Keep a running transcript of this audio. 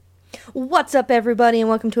What's up, everybody, and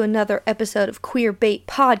welcome to another episode of QueerBait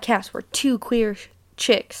Podcast, where two queer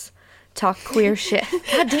chicks talk queer shit.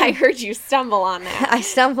 God damn. I heard you stumble on that. I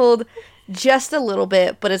stumbled just a little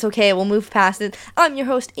bit, but it's okay. We'll move past it. I'm your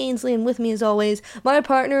host, Ainsley, and with me, as always, my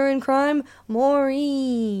partner in crime,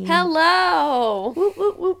 Maureen. Hello. Whoop,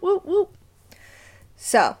 whoop, whoop, whoop, whoop.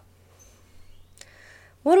 So,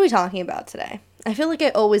 what are we talking about today? I feel like I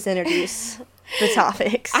always introduce the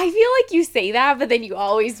topics. I feel like you say that, but then you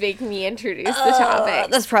always make me introduce the topics.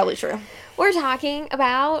 That's probably true. We're talking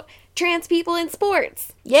about trans people in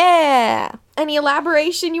sports. Yeah. Any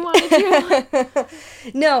elaboration you want to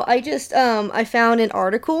do? No, I just, I found an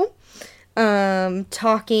article,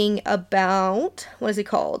 talking about, what is it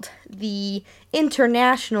called? The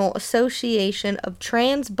International Association of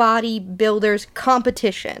Trans Bodybuilders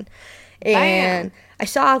Competition. And I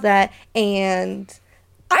saw that, and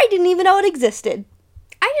I didn't even know it existed.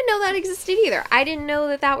 I didn't know that existed either. I didn't know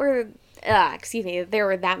that there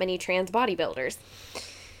were that many trans bodybuilders.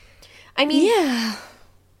 I mean, yeah.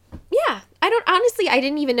 I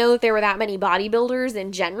didn't even know that there were that many bodybuilders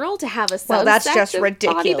in general to have a subset. Well, that's just of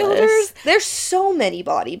ridiculous. Bodybuilders. There's so many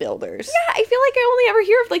bodybuilders. Yeah, I feel like I only ever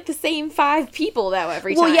hear of like the same 5 people though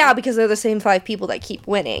every time. Well, yeah, because they're the same 5 people that keep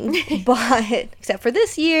winning. But except for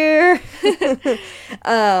this year.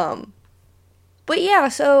 But yeah,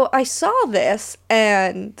 so I saw this,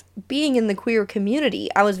 and being in the queer community,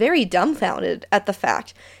 I was very dumbfounded at the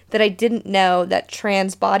fact that I didn't know that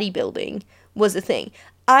trans bodybuilding was a thing.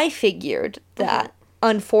 I figured that,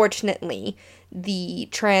 unfortunately, the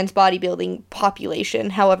trans bodybuilding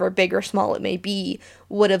population, however big or small it may be,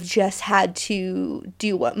 would have just had to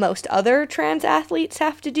do what most other trans athletes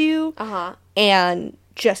have to do, and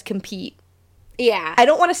just compete. Yeah. I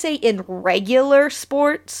don't want to say in regular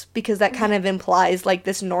sports, because that kind of implies, like,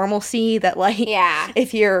 this normalcy that, like,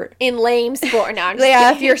 if you're... in lame sport. No, I'm just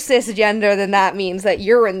kidding. If you're cisgender, then that means that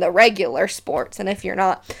you're in the regular sports, and if you're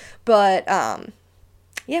not. But,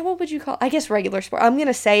 yeah, what would you call... I guess regular sport. I'm going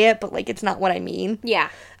to say it, but, like, it's not what I mean. Yeah.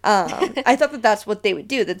 I thought that that's what they would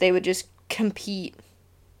do, that they would just compete.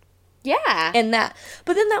 Yeah. And that.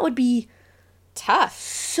 But then that would be... tough.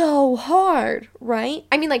 So hard, right?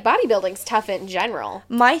 I mean, like, bodybuilding's tough in general.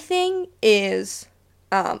 My thing is,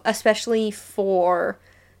 especially for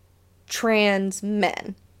trans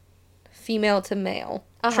men, female to male,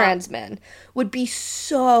 trans men, would be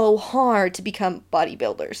so hard to become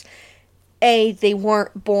bodybuilders. They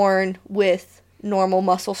weren't born with normal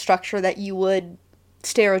muscle structure that you would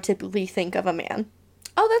stereotypically think of a man.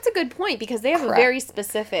 Oh, that's a good point, because they have a very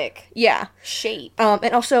specific shape.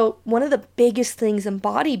 And also, one of the biggest things in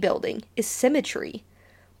bodybuilding is symmetry.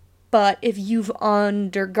 But if you've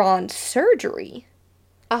undergone surgery,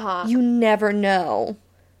 you never know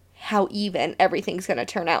how even everything's going to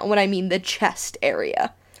turn out. And when I mean the chest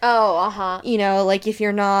area. Oh, You know, like if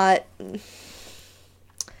you're not... I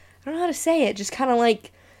don't know how to say it. Just kind of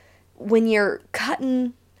like when you're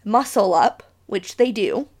cutting muscle up, which they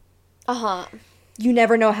do. You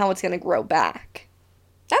never know how it's going to grow back.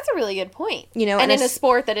 That's a really good point. You know, and in a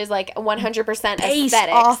sport that is like 100% based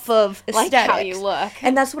aesthetics, off of aesthetics. Like how you look.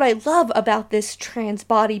 And that's what I love about this trans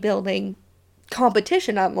bodybuilding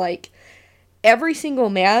competition. I'm like, every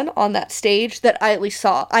single man on that stage that I at least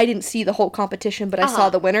saw, I didn't see the whole competition, but I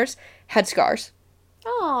saw the winners, had scars.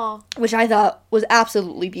 Oh. Which I thought was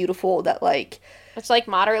absolutely beautiful. That like... it's like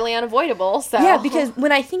moderately unavoidable, so... yeah, because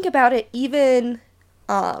when I think about it, even...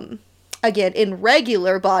 again, in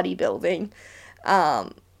regular bodybuilding,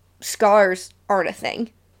 scars aren't a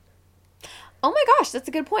thing. Oh my gosh, that's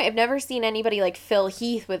a good point. I've never seen anybody like Phil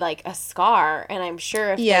Heath with like a scar, and I'm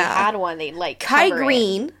sure if they had one, they'd like Kai cover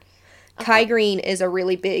Green. It. Kai Green is a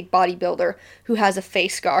really big bodybuilder who has a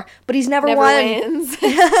face scar, but he's never wins.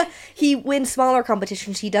 He wins smaller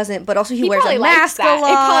competitions. He doesn't, but also he wears a mask a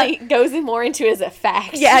lot. It probably goes in more into his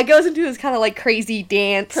effects. Yeah, it goes into his kind of like crazy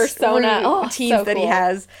dance persona routines that he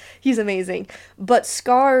has. He's amazing. But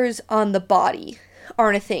scars on the body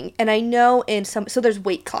aren't a thing. And I know so there's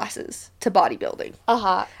weight classes to bodybuilding.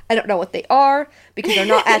 I don't know what they are, because they're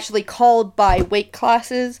not actually called by weight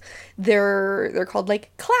classes. They're called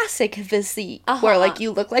like classic physique, where like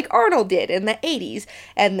you look like Arnold did in the 80s.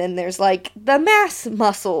 And then there's like the mass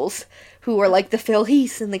muscles, who are like the Phil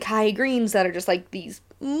Heaths and the Kai Greens, that are just like these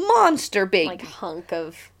monster big, like hunk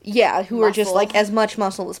of who muscle. are just like as much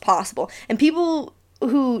muscle as possible. And people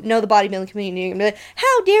who know the bodybuilding community are going to be like,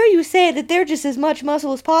 how dare you say that they're just as much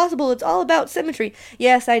muscle as possible? It's all about symmetry.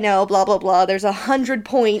 Yes, I know, blah, blah, blah. There's 100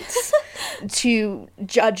 points to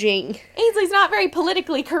judging. Ainsley's not very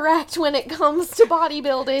politically correct when it comes to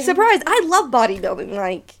bodybuilding. Surprise! I love bodybuilding.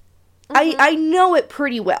 Like, I know it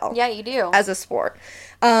pretty well. Yeah, you do. As a sport.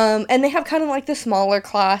 And they have kind of like the smaller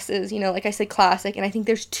classes, you know, like I said, classic, and I think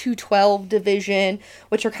there's 212 division,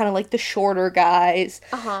 which are kind of like the shorter guys.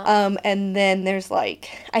 And then there's like,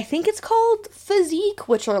 I think it's called physique,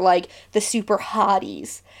 which are like the super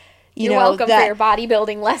hotties. You're welcome for your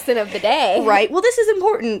bodybuilding lesson of the day. Right. Well, this is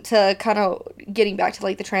important to kind of getting back to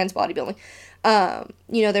like the trans bodybuilding.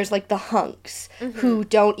 You know, there's like the hunks who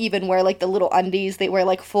don't even wear like the little undies. They wear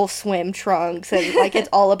like full swim trunks, and like it's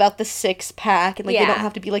all about the 6-pack, and like they don't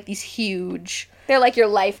have to be like these huge. They're like your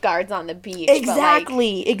lifeguards on the beach.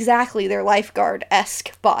 Exactly. They're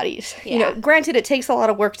lifeguard-esque bodies. Yeah. You know, granted, it takes a lot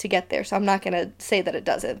of work to get there, so I'm not gonna say that it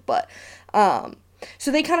doesn't, but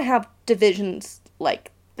so they kind of have divisions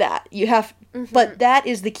like that. You have, but that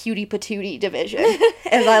is the cutie patootie division,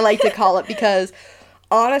 as I like to call it, because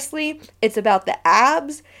honestly, it's about the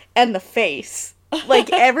abs and the face.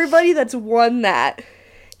 Like, everybody that's won that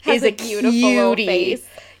is a beautiful cutie. Face.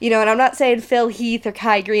 You know, and I'm not saying Phil Heath or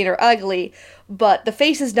Kai Green are ugly, but the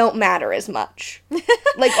faces don't matter as much.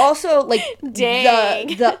 Like, also, like,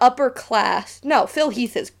 the upper class. No, Phil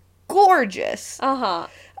Heath is gorgeous.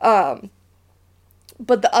 But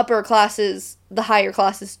the upper classes, the higher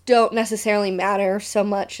classes, don't necessarily matter so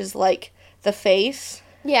much as, like, the face.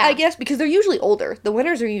 Yeah. I guess, because they're usually older. The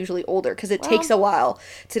winners are usually older, because it takes a while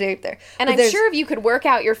to get there. And I'm sure if you could work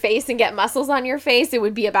out your face and get muscles on your face, it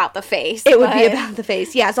would be about the face. It would be about the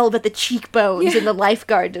face. Yeah, it's all about the cheekbones in the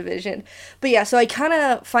lifeguard division. But yeah, so I kind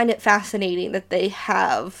of find it fascinating that they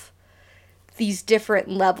have these different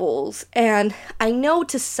levels. And I know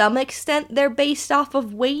to some extent they're based off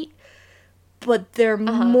of weight, but they're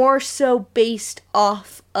more so based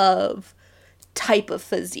off of type of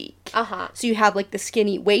physique. So you have like the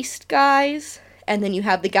skinny waist guys, and then you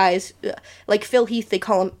have the guys like Phil Heath, they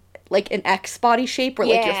call him like an X body shape, where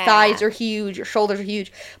like your thighs are huge, your shoulders are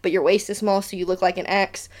huge, but your waist is small, so you look like an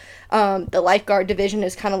X. The lifeguard division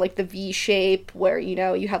is kind of like the V shape, where, you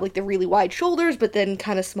know, you have like the really wide shoulders, but then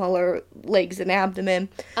kind of smaller legs and abdomen.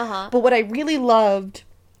 But what I really loved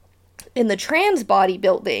in the trans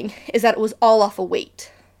bodybuilding is that it was all off of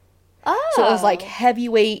weight. So it was like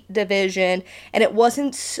heavyweight division, and it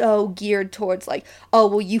wasn't so geared towards like, oh,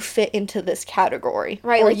 well, you fit into this category.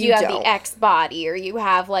 Right, like you have the X body, or you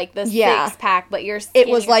have like the 6-pack, but you're skinny.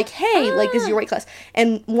 It was like, hey, like this is your weight class.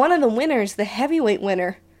 And one of the winners, the heavyweight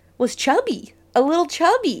winner, was chubby. A little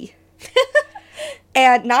chubby.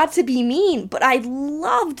 And not to be mean, but I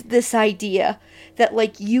loved this idea that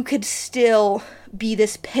like you could still be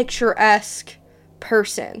this picturesque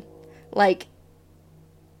person. Like,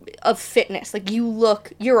 of fitness. Like,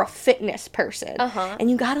 you're a fitness person.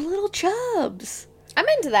 And you got a little chubs. I'm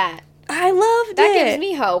into that. I loved that. That gives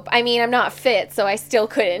me hope. I mean, I'm not fit, so I still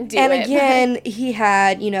couldn't do it. And again, he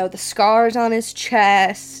had, you know, the scars on his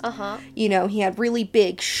chest. You know, he had really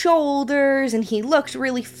big shoulders, and he looked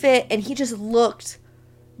really fit, and he just looked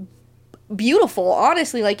beautiful,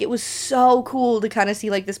 honestly. Like, it was so cool to kind of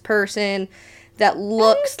see, like, this person that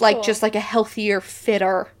looks like just like a healthier,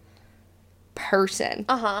 fitter person.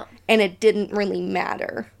 And it didn't really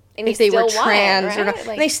matter if they were trans or not.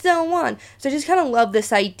 Like, they still won. So I just kind of love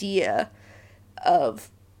this idea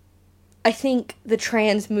of, I think the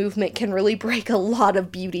trans movement can really break a lot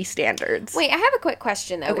of beauty standards. Wait, I have a quick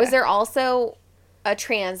question though. Okay. Was there also a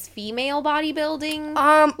trans female bodybuilding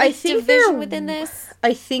I think division within this?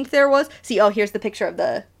 I think there was. See, oh, here's the picture of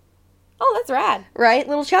the... Oh, that's rad. Right?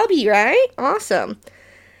 Little chubby, right? Awesome.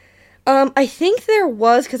 I think there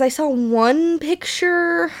was, because I saw one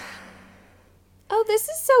picture. Oh, this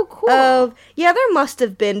is so cool. Yeah, there must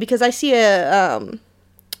have been, because I see a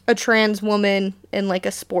trans woman in like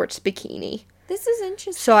a sports bikini. This is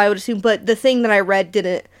interesting. So I would assume, but the thing that I read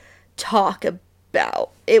didn't talk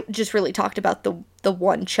about. It just really talked about the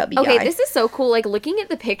one chubby guy. Okay, this is so cool. Like, looking at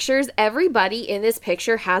the pictures, everybody in this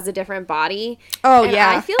picture has a different body. Oh, and yeah.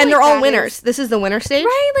 I feel and like they're all winners. This is the winner stage.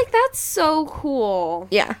 Right? Like, that's so cool.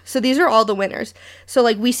 Yeah. So these are all the winners. So,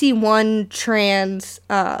 like, we see one trans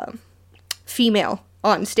female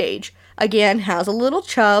on stage. Again, has a little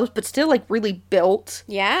chubs, but still, like, really built.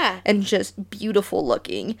 Yeah. And just beautiful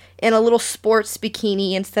looking. In a little sports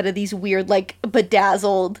bikini instead of these weird, like,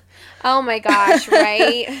 bedazzled... Oh my gosh,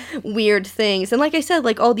 right? weird things. And like I said,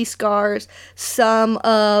 like, all these scars, some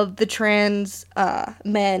of the trans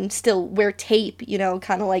men still wear tape, you know,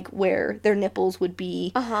 kind of like where their nipples would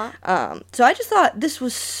be. So I just thought this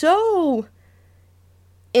was so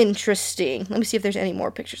interesting. Let me see if there's any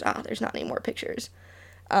more pictures. There's not any more pictures.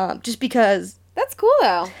 Just because... That's cool,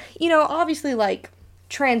 though. You know, obviously, like,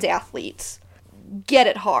 trans athletes get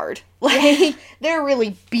it hard. Like, they're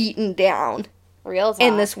really beaten down. Real talk.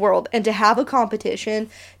 In this world, and to have a competition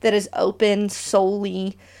that is open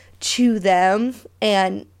solely to them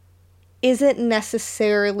and isn't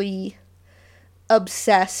necessarily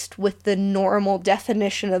obsessed with the normal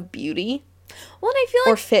definition of beauty. Well, and I feel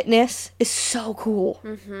like... Or fitness is so cool.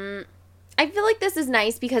 Mm-hmm. I feel like this is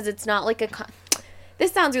nice because it's not like a...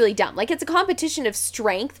 This sounds really dumb. Like, it's a competition of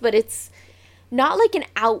strength, but it's not like an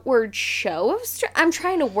outward show of strength. I'm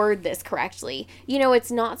trying to word this correctly. You know, it's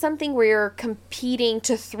not something where you're competing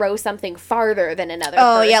to throw something farther than another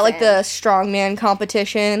person. Yeah, like the strongman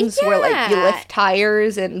competitions where, like, you lift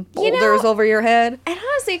tires and boulders over your head. And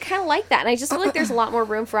honestly, I kind of like that. And I just feel like there's a lot more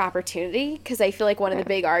room for opportunity because I feel like one of the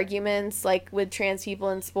big arguments, like, with trans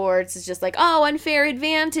people in sports is just like, oh, unfair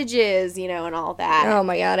advantages, you know, and all that. Oh,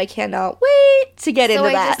 my God. I cannot wait to get into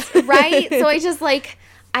that. Right? So I just, like...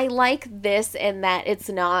 I like this in that it's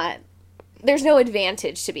not, there's no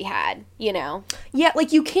advantage to be had, you know? Yeah,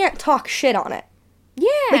 like, you can't talk shit on it. Yeah.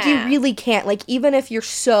 Like, you really can't. Like, even if you're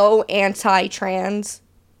so anti-trans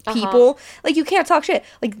people, like, you can't talk shit.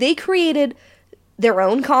 Like, they created their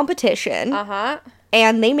own competition.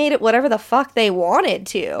 And they made it whatever the fuck they wanted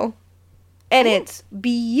to. And it's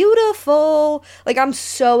beautiful. Like, I'm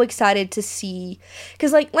so excited to see,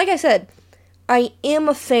 because, like I said, I am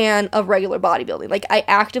a fan of regular bodybuilding. Like, I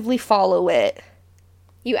actively follow it.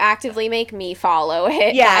 You actively make me follow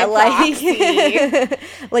it. Yeah, like,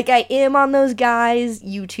 like, I am on those guys'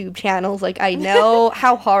 YouTube channels. Like, I know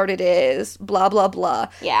how hard it is, blah, blah, blah.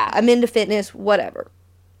 Yeah. I'm into fitness, whatever.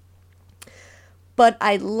 But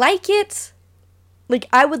I like it. Like,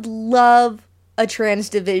 I would love a trans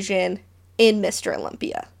division in Mr.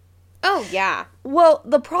 Olympia. Oh, yeah. Well,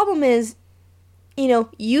 the problem is, you know,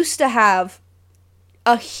 used to have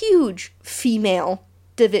a huge female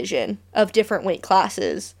division of different weight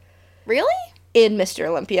classes. Really? In Mr.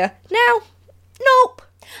 Olympia. Now, nope.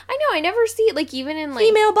 I know, I never see it, like, even in, like...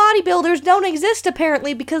 Female bodybuilders don't exist,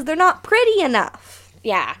 apparently, because they're not pretty enough.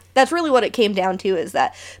 Yeah. That's really what it came down to, is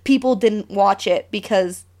that people didn't watch it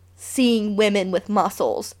because seeing women with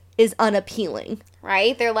muscles is unappealing.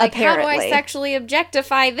 Right? They're like, apparently. How do I sexually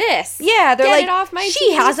objectify this? Yeah, they're Get like, it off my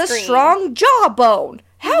she TV has screen. A strong jawbone.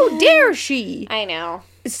 How dare she? I know.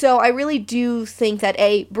 So I really do think that,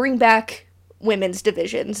 bring back women's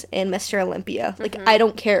divisions in Mr. Olympia. Like, I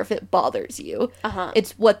don't care if it bothers you.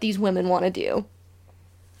 It's what these women want to do.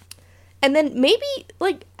 And then maybe,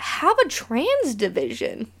 like, have a trans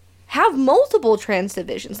division. Have multiple trans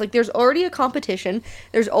divisions. Like, there's already a competition.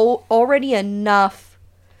 There's already enough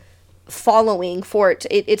following for it.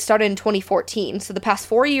 It started in 2014, so the past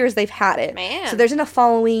 4 years they've had it. Man. So there's enough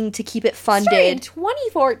following to keep it funded. Started in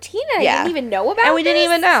 2014 and I didn't even know about it. And we didn't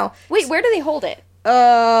even know. Wait, where do they hold it?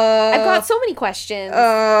 I've got so many questions.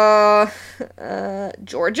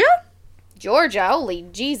 Georgia? Georgia? Holy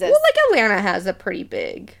Jesus. Well, like, Atlanta has a pretty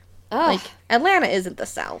big... Ugh. Like, Atlanta isn't the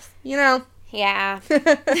South, you know? Yeah.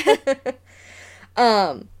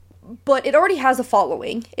 But it already has a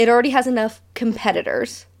following. It already has enough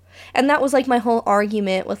competitors. And that was, like, my whole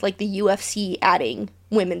argument with, like, the UFC adding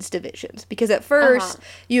women's divisions. Because at first,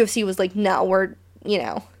 UFC was like, no, we're, you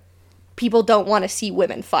know, people don't want to see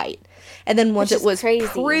women fight. And then once it was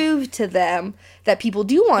proved to them that people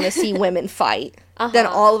do want to see women fight, then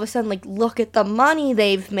all of a sudden, like, look at the money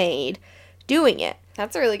they've made doing it.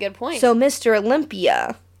 That's a really good point. So Mr.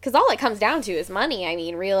 Olympia... Because all it comes down to is money, I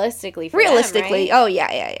mean, realistically for them, right? Oh,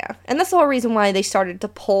 yeah. And that's the whole reason why they started to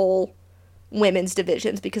pull women's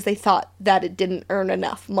divisions, because they thought that it didn't earn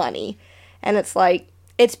enough money. And it's like,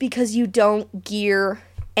 it's because you don't gear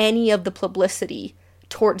any of the publicity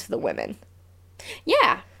towards the women.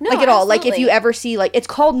 Yeah. No, like, at all. Like, if you ever see, like, it's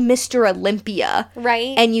called Mr. Olympia.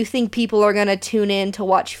 Right. And you think people are going to tune in to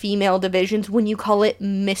watch female divisions when you call it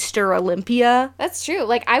Mr. Olympia. That's true.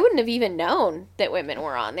 Like, I wouldn't have even known that women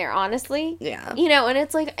were on there, honestly. Yeah. You know, and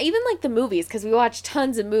it's like, even like the movies, because we watch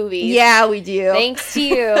tons of movies. Yeah, we do. Thanks to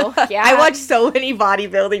you. Yeah. I watch so many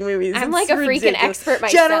bodybuilding movies. I'm like a freaking expert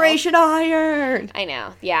myself. Generation Iron. I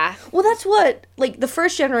know. Yeah. Well, that's what, like, the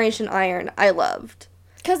first Generation Iron I loved.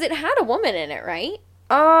 Because it had a woman in it, right?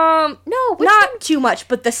 No, which not one? too much,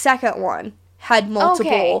 but the second one had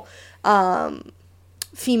multiple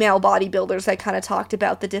female bodybuilders that kind of talked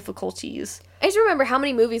about the difficulties. I just remember how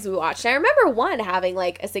many movies we watched. I remember one having,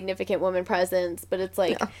 like, a significant woman presence, but it's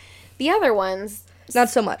like, the other ones... Not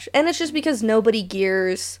so much. And it's just because nobody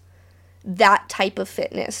gears that type of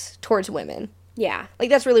fitness towards women. Yeah. Like,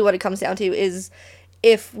 that's really what it comes down to, is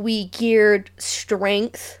if we geared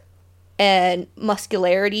strength and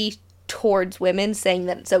muscularity towards women, saying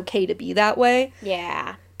that it's okay to be that way.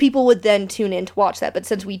 Yeah. People would then tune in to watch that. But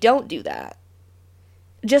since we don't do that,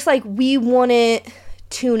 just like we wouldn't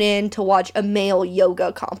tune in to watch a male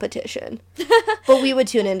yoga competition. But we would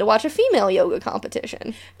tune in to watch a female yoga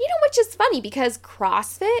competition. You know, which is funny because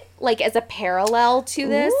CrossFit, like as a parallel to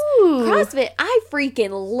this, CrossFit, I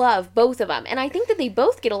freaking love both of them. And I think that they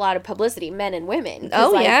both get a lot of publicity, men and women.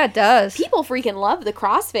 Oh, like, yeah, it does. People freaking love the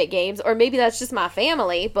CrossFit games, or maybe that's just my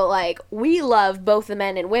family, but like we love both the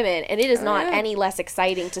men and women, and it is not any less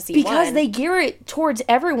exciting to see because they gear it towards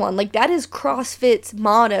everyone. Like, that is CrossFit's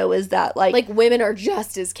motto, is that like women are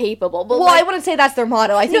just as capable. But well, I wouldn't say that's their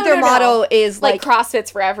motto. I think their motto is like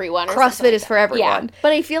CrossFit's for everyone. CrossFit is for everyone. Yeah.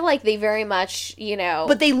 But I feel like they very much, you know.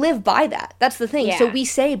 But they live by that. That's the thing. Yeah. So we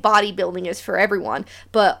say bodybuilding is for everyone,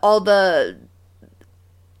 but all the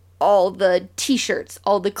t-shirts,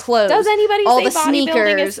 all the clothes, does anybody all say the bodybuilding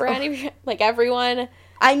sneakers, is for like everyone?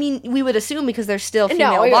 I mean, we would assume because there's still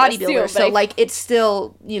female bodybuilders, so like it's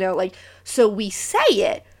still, you know, like, so we say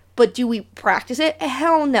it, but do we practice it?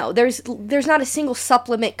 Hell no. There's not a single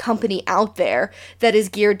supplement company out there that is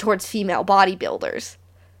geared towards female bodybuilders.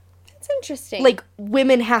 That's interesting. Like,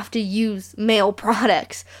 women have to use male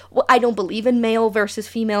products. Well, I don't believe in male versus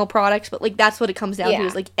female products, but like that's what it comes down to,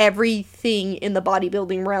 is like everything in the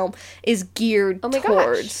bodybuilding realm is geared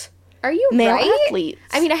towards Are you male right? athletes.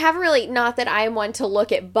 I mean, I haven't really, not that I'm one to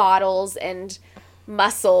look at bottles and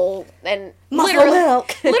muscle and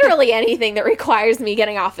literally anything that requires me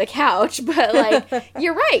getting off the couch, but like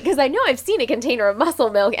you're right, because I know I've seen a container of muscle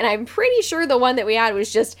milk, and I'm pretty sure the one that we had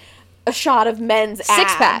was just a shot of men's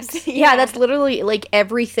six-packs. Yeah, that's literally like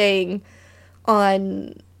everything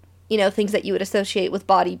on, you know, things that you would associate with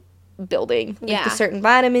bodybuilding. Like the certain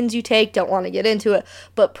vitamins you take, don't want to get into it,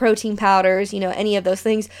 but protein powders, you know, any of those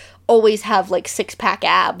things always have like six-pack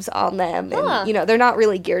abs on them, and you know, they're not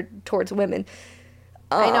really geared towards women.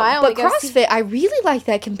 I know, but CrossFit, I really like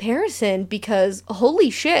that comparison because holy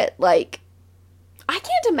shit, like, I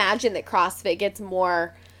can't imagine that CrossFit gets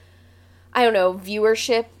more, I don't know,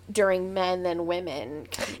 viewership during men than women.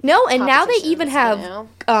 No, and now they even have,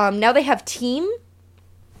 now they have team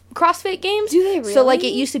CrossFit games. Do they really? So, like,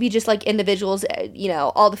 it used to be just, like, individuals, you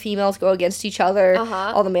know, all the females go against each other,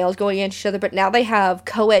 all the males go against each other, but now they have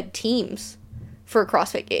co-ed teams for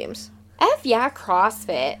CrossFit games. F yeah,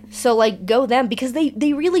 CrossFit. So, like, go them, because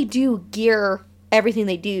they really do gear everything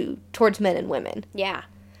they do towards men and women. Yeah.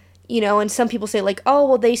 You know, and some people say, like, oh,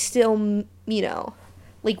 well, they still, you know,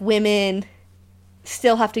 like, women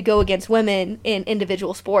still have to go against women in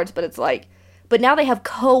individual sports, but it's like, but now they have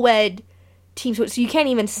co-ed teams, so you can't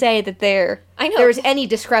even say that there's any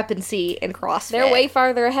discrepancy in CrossFit. They're way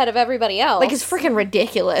farther ahead of everybody else. Like, it's freaking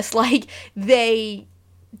ridiculous. Like, they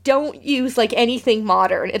don't use, like, anything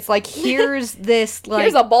modern. It's like, here's this, like...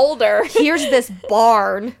 here's a boulder. Here's this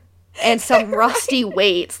barn and some rusty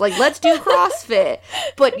weights. Like, let's do CrossFit.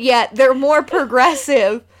 But yet, they're more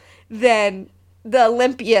progressive than the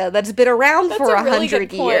Olympia that's been around for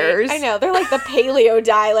 100 years. I know. They're like the paleo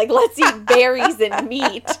diet. Like, let's eat berries and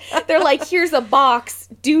meat. They're like, here's a box.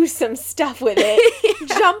 Do some stuff with it.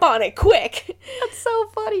 Jump on it quick. That's so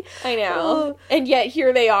funny. I know. And yet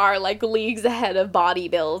here they are, like, leagues ahead of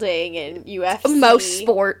bodybuilding and UFC. Most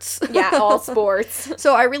sports. Yeah, all sports.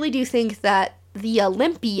 So I really do think that the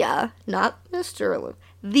Olympia, not Mr. Olympia,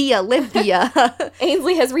 the Olympia.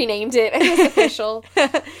 Ainsley has renamed it. It's official.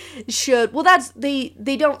 Well, that's, they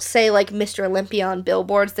don't say, like, Mr. Olympia on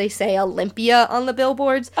billboards. They say Olympia on the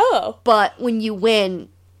billboards. Oh. But when you win,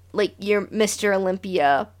 like, you're Mr.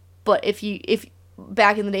 Olympia. But if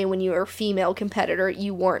back in the day when you were a female competitor,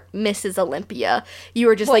 you weren't Mrs. Olympia. You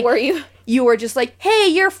were just what were you? You were just like, hey,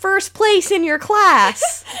 you're first place in your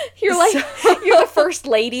class. You're like, you're the first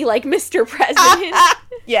lady, like Mr. President.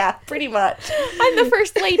 Yeah, pretty much. I'm the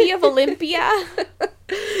first lady of Olympia.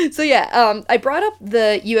 So yeah, I brought up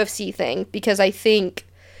the UFC thing because I think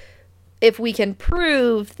if we can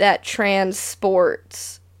prove that trans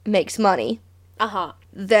sports makes money,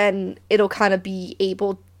 then it'll kind of be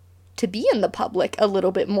able to be in the public a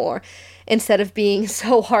little bit more instead of being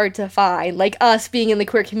so hard to find. Like us being in the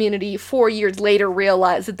queer community 4 years later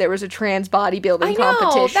realized that there was a trans bodybuilding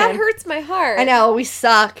competition. That hurts my heart. I know, we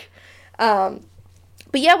suck.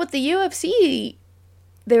 But yeah, with the UFC,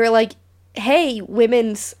 they were like, hey,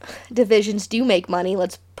 women's divisions do make money,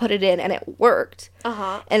 let's put it in, and it worked.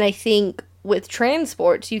 And I think with trans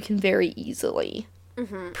sports, you can very easily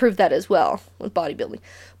prove that as well with bodybuilding.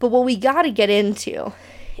 But what we got to get into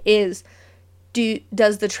is,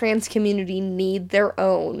 does the trans community need their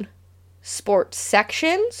own sports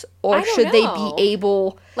sections, or should they be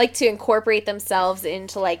able, like, to incorporate themselves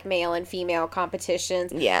into, like, male and female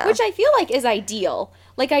competitions? Yeah. Which I feel like is ideal.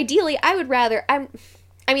 Like, ideally, I would rather, I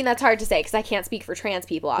mean, that's hard to say because I can't speak for trans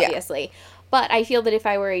people, obviously. Yeah. But I feel that if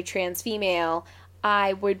I were a trans female,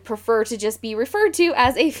 I would prefer to just be referred to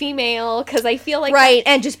as a female, because I feel like... Right,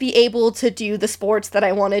 and just be able to do the sports that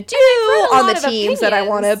I want to do on the teams that I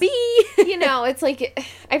want to be. You know, it's like,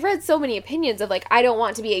 I've read so many opinions of, like, I don't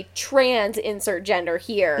want to be a trans insert gender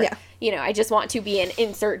here. Yeah. You know, I just want to be an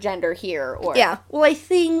insert gender here. Or yeah, well, I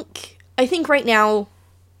think right now,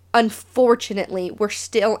 unfortunately, we're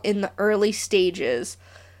still in the early stages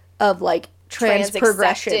of, like, trans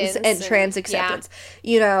progressions and trans acceptance.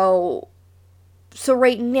 Yeah. You know... So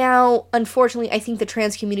right now, unfortunately, I think the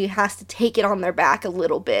trans community has to take it on their back a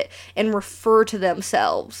little bit and refer to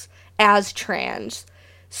themselves as trans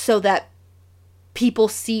so that people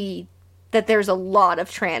see that there's a lot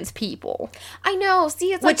of trans people. I know.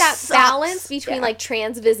 See, it's like that balance between, like,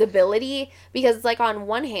 trans visibility, because it's like, on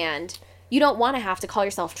one hand, you don't want to have to call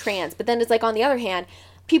yourself trans, but then it's like, on the other hand,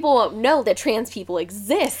 people won't know that trans people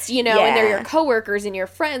exist, you know, and they're your coworkers and your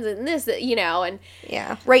friends and this, you know, and...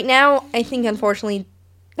 Yeah. Right now, I think, unfortunately...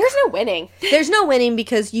 There's no winning. There's no winning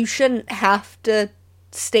because you shouldn't have to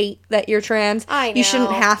state that you're trans. I know. You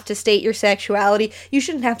shouldn't have to state your sexuality. You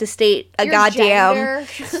shouldn't have to state a goddamn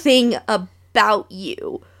thing about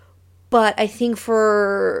you. But I think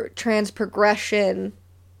for trans progression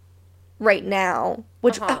right now,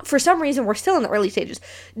 which for some reason we're still in the early stages,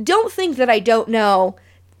 don't think that I don't know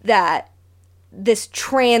that this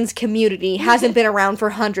trans community hasn't been around for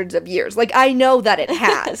hundreds of years. Like, I know that it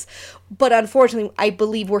has. But unfortunately, I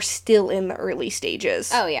believe we're still in the early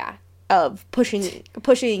stages. Oh, yeah. Of pushing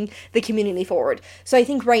the community forward. So I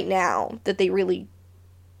think right now that they really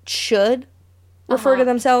should refer to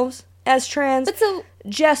themselves as trans. But so,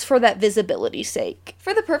 just for that visibility's sake.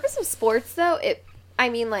 For the purpose of sports, though,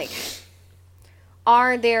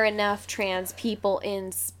 are there enough trans people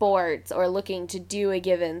in sports or looking to do a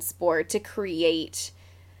given sport to create,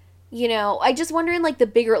 you know, I just wondering, like, the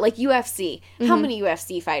bigger, like, UFC. How many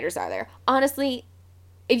UFC fighters are there? Honestly,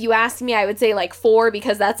 if you ask me, I would say, like, 4,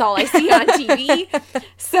 because that's all I see on TV.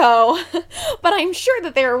 So, but I'm sure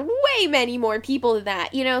that there are way many more people than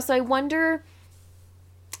that, you know, so I wonder,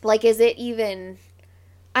 like, is it even...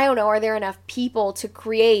 I don't know, are there enough people to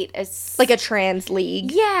create like a trans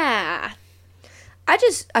league? Yeah.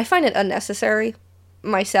 I find it unnecessary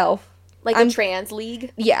myself. Like a trans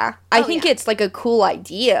league? Yeah. I think it's, like, a cool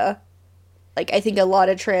idea. Like, I think a lot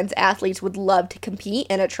of trans athletes would love to compete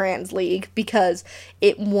in a trans league because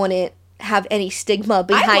it wouldn't have any stigma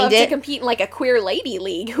behind it. I'd love to compete in, like, a queer lady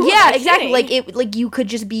league. Yeah, exactly. Like, you could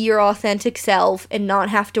just be your authentic self and not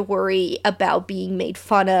have to worry about being made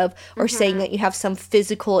fun of or saying that you have some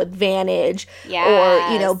physical advantage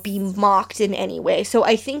or, you know, be mocked in any way. So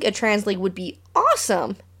I think a trans league would be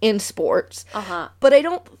awesome in sports. But I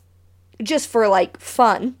don't, just for, like,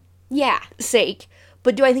 fun sake.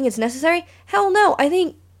 But do I think it's necessary? Hell no. I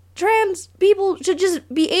think trans people should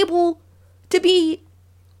just be able to be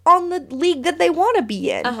on the league that they want to be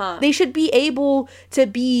in. They should be able to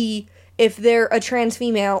be, if they're a trans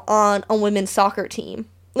female, on a women's soccer team.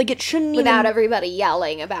 Like, it shouldn't without everybody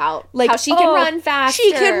yelling about, like, how she can run faster.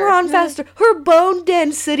 She can run faster. Her bone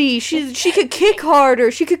density. She could kick harder.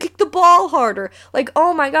 She could kick the ball harder. Like,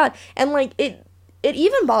 oh my god. And, like, it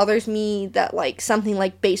even bothers me that, like, something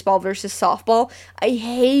like baseball versus softball, I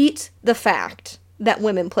hate the fact that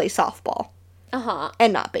women play softball.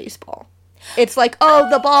 And not baseball. It's like, oh,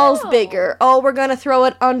 the ball's bigger. Oh, we're gonna throw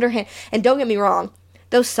it underhand. And don't get me wrong,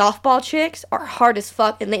 those softball chicks are hard as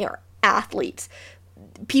fuck, and they are athletes.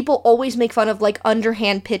 People always make fun of, like,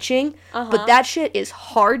 underhand pitching, but that shit is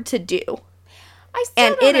hard to do.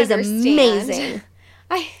 It is amazing.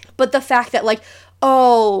 But the fact that, like,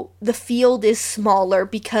 oh, the field is smaller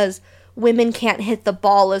because women can't hit the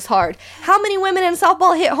ball as hard. How many women in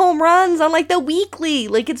softball hit home runs on, like, the weekly?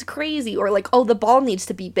 Like, it's crazy. Or, like, oh, the ball needs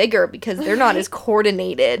to be bigger because they're not as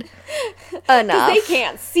coordinated enough. Because they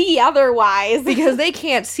can't see otherwise. Because they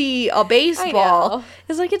can't see a baseball.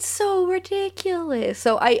 It's like, it's so ridiculous.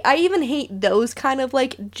 So I even hate those kind of,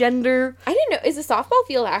 like, gender. I didn't know. Is a softball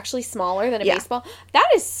field actually smaller than a baseball? That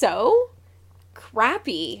is so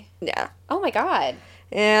crappy. Yeah. Oh, my God.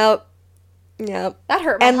 Yep. Yep. That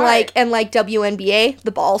hurt my heart. And like WNBA,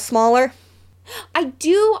 the ball's smaller. I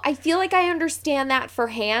feel like I understand that for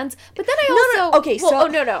hands, but then I also... No. Okay, so...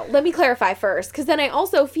 No. Let me clarify first, because then I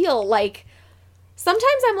also feel like...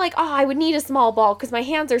 Sometimes I'm like, oh, I would need a small ball because my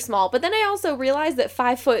hands are small, but then I also realize that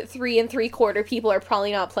 5'3"3/4" people are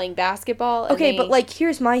probably not playing basketball. Okay, but, like,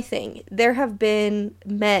 here's my thing. There have been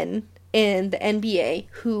men in the NBA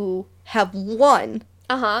who have won...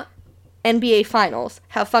 NBA finals,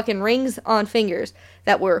 have fucking rings on fingers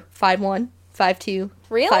that were 5'1", 5'2",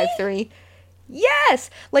 really? 5'3".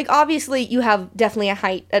 Yes! Like, obviously, you have definitely a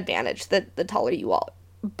height advantage, the taller you are.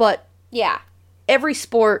 But... Yeah. every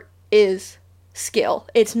sport is skill.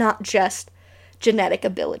 It's not just genetic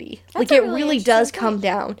ability. That's like, it really does come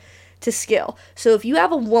down to skill. So if you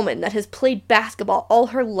have a woman that has played basketball all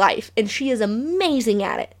her life, and she is amazing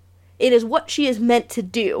at it, it is what she is meant to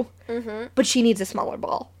do, but she needs a smaller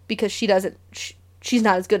ball, because she's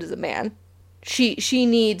not as good as a man. She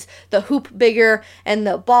needs the hoop bigger and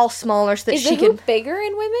the ball smaller so that she can... Is the hoop bigger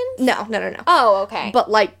in women's? No. Oh, okay. But,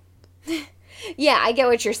 like... Yeah, I get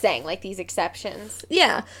what you're saying, like these exceptions.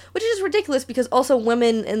 Yeah, which is ridiculous, because also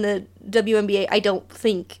women in the WNBA, I don't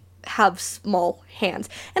think, have small hands.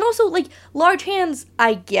 And also, like, large hands,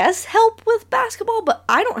 I guess, help with basketball, but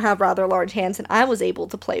I don't have rather large hands, and I was able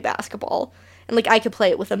to play basketball. And, like, I could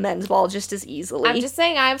play it with a men's ball just as easily. I'm just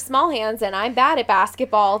saying I have small hands, and I'm bad at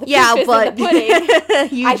basketball. The yeah, proof but is in the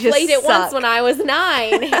pudding. I played it suck. once when I was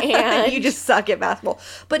 9, and... You just suck at basketball.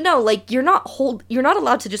 But no, like, you're not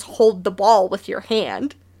allowed to just hold the ball with your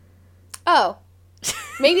hand. Oh.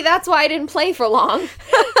 Maybe that's why I didn't play for long.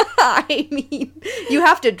 I mean, you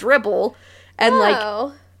have to dribble, and,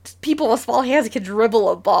 like, people with small hands can dribble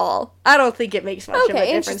a ball. I don't think it makes much of a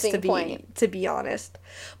difference, to be honest.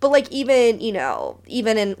 But, like, even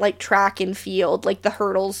in, like, track and field, like, the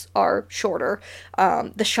hurdles are shorter.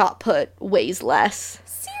 The shot put weighs less.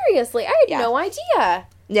 Seriously? I had no idea.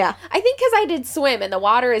 Yeah. I think because I did swim, and the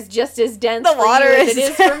water is just as dense for you as it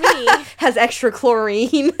is for me. Has extra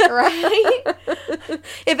chlorine. Right?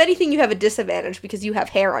 If anything, you have a disadvantage because you have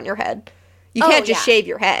hair on your head. You can't just shave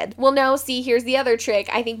your head. Well, no, see, here's the other trick.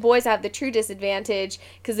 I think boys have the true disadvantage,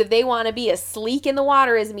 because if they want to be as sleek in the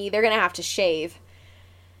water as me, they're going to have to shave.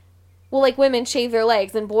 Well, like, women shave their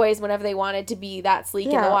legs, and boys, whenever they wanted to be that sleek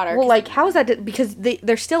in the water. Well, like, how is that? Because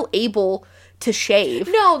they're still able to shave.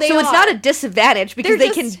 No, they are. So it's not a disadvantage because they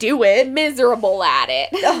can do it. Miserable at it.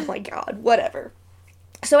 Oh, my God. Whatever.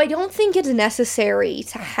 So I don't think it's necessary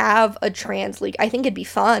to have a trans league. I think it'd be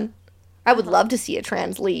fun. I would love to see a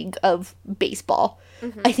trans league of baseball.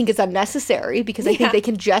 I think it's unnecessary because I think they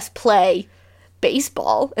can just play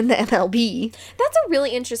baseball in the MLB. That's a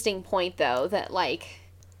really interesting point, though, that, like,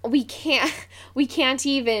 we can't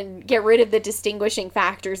even get rid of the distinguishing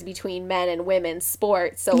factors between men and women's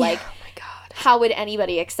sports. So, like, oh my God, how would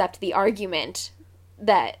anybody accept the argument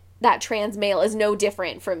that trans male is no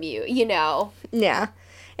different from you, you know? Yeah.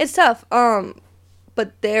 It's tough.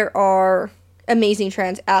 But there are amazing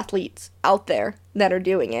trans athletes out there that are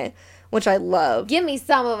doing it, which I love. Give me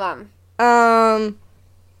some of them.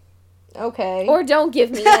 Okay. Or don't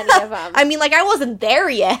give me any of them. I mean, like, I wasn't there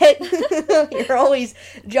yet. You're always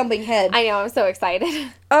jumping ahead. I know, I'm so excited.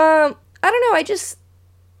 I don't know,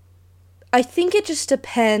 I think it just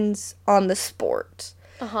depends on the sport.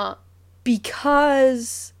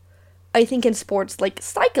 Because I think in sports like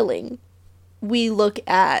cycling, we look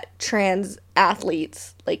at trans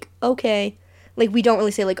athletes like, okay, like, we don't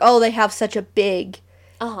really say, like, oh, they have such a big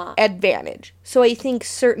advantage. So I think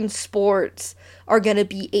certain sports are going to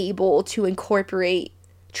be able to incorporate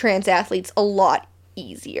trans athletes a lot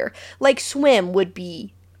easier. Like, swim would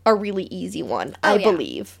be a really easy one, I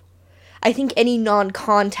believe. I think any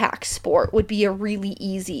non-contact sport would be a really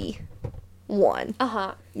easy one.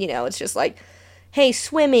 You know, it's just like, hey,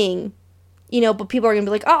 swimming, you know, but people are going to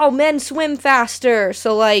be like, oh, men swim faster,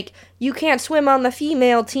 so, like, you can't swim on the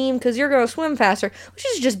female team because you're going to swim faster, which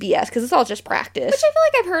is just BS because it's all just practice. Which I feel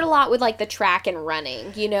like I've heard a lot with, like, the track and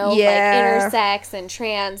running, you know? Yeah. Like, intersex and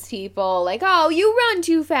trans people, like, oh, you run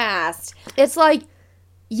too fast. It's like,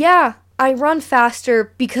 yeah, I run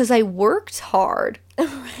faster because I worked hard.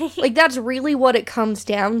 Right. Like, that's really what it comes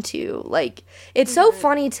down to. Like, it's so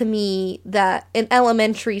funny to me that in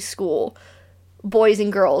elementary school, boys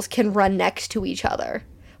and girls can run next to each other.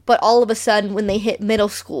 But all of a sudden, when they hit middle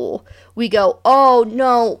school, we go, oh,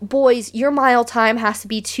 no, boys, your mile time has to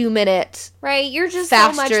be 2 minutes. Right, you're just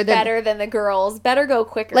so much better than the girls. Better go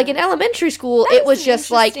quicker. Like, in elementary school, it was just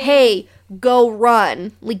like, hey, go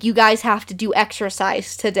run. Like, you guys have to do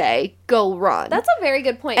exercise today. Go run. That's a very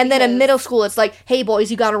good point. And then in middle school, it's like, hey, boys,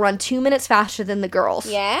 you gotta run 2 minutes faster than the girls.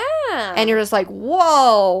 Yeah. And you're just like,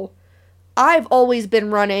 whoa. I've always been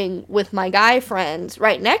running with my guy friends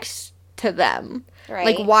right next to them. Right.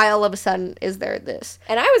 Like, why all of a sudden is there this?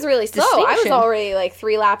 And I was really slow. I was already, like,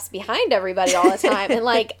 3 laps behind everybody all the time. And,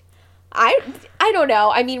 like, I don't know.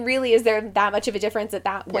 I mean, really, is there that much of a difference at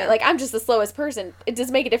that point? Yeah. Like, I'm just the slowest person. It does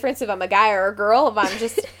make a difference if I'm a guy or a girl. If I'm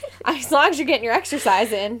just, as long as you're getting your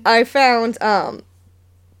exercise in. I found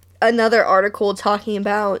another article talking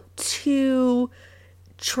about 2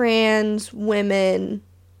 trans women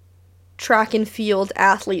track and field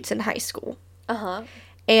athletes in high school.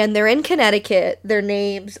 And they're in Connecticut. Their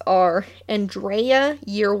names are Andrea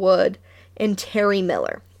Yearwood and Terry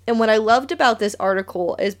Miller. And what I loved about this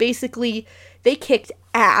article is basically they kicked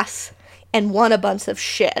ass and won a bunch of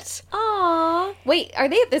shit. Aww. Wait, are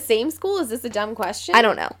they at the same school? Is this a dumb question? I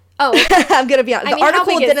don't know. Oh, okay. I'm going to be honest. The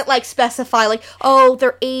article didn't, like, specify, like, oh,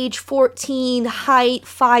 their age, 14, height,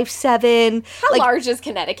 5'7". How large is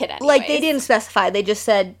Connecticut anyways? Like, they didn't specify. They just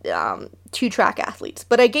said 2 track athletes.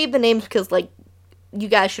 But I gave the names because, like, you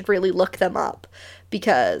guys should really look them up.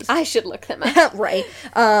 Because... I should look them up. Right.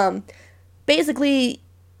 Basically,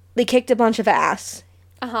 they kicked a bunch of ass.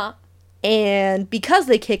 Uh-huh. And because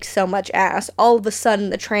they kicked so much ass, all of a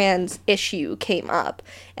sudden the trans issue came up.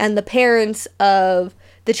 And the parents of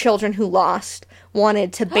the children who lost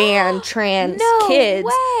wanted to ban trans kids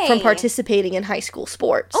from participating in high school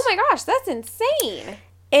sports. Oh my gosh, that's insane.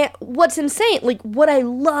 And what's insane, like, what I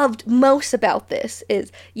loved most about this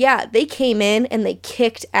is, yeah, they came in and they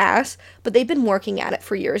kicked ass, but they've been working at it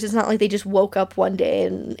for years. It's not like they just woke up one day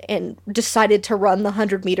and decided to run the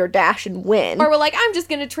 100-meter dash and win. Or we're like, I'm just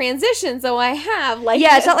going to transition so I have, like...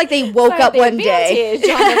 Yeah, it's not like they woke up one day. On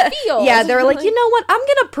the field. Yeah, they're like, you know what, I'm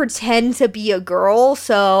going to pretend to be a girl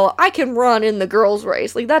so I can run in the girls'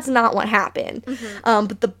 race. Like, that's not what happened. Mm-hmm.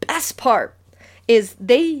 But the best part is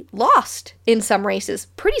they lost in some races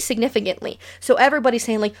pretty significantly. So everybody's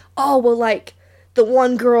saying, like, oh, well, like, the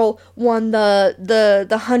one girl won the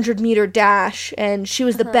 100-meter dash, and she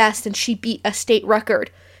was the best, and she beat a state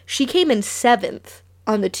record. She came in 7th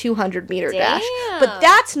on the 200-meter dash. But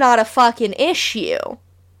that's not a fucking issue.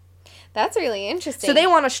 That's really interesting. So they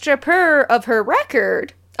want to strip her of her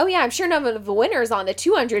record. Oh, yeah, I'm sure none of the winners on the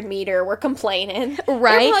 200-meter were complaining.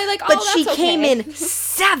 Right? They're probably like, oh, but she came in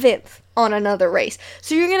 7th on another race.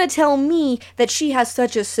 So you're going to tell me that she has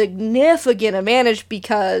such a significant advantage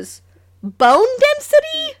because bone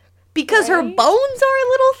density? Because her bones are a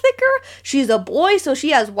little thicker? She's a boy, so she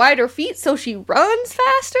has wider feet, so she runs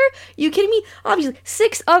faster? You kidding me? Obviously,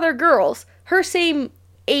 6 other girls, her same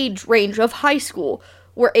age range of high school,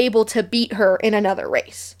 were able to beat her in another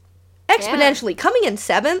race. Exponentially. Yeah. Coming in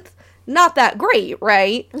 7th, not that great,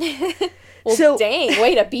 right? Well, so, dang,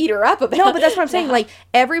 way to beat her up a bit. No, but that's what I'm saying. Like,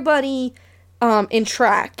 everybody in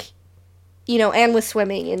track, you know, and with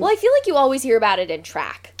swimming. And, well, I feel like you always hear about it in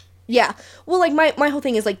track. Yeah. Well, like, my whole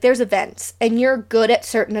thing is, like, there's events, and you're good at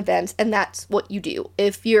certain events, and that's what you do.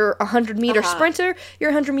 If you're a 100-meter sprinter, you're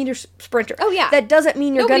a 100-meter sprinter. Oh, yeah. That doesn't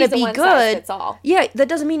mean you're going to be good. Size fits all. Yeah, that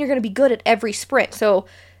doesn't mean you're going to be good at every sprint. So,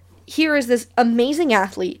 here is this amazing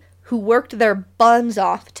athlete who worked their buns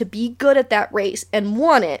off to be good at that race and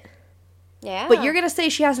won it. Yeah. But you're going to say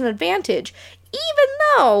she has an advantage,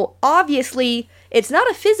 even though, obviously, it's not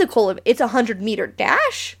a physical, it's a 100-meter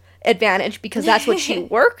dash advantage, because that's what she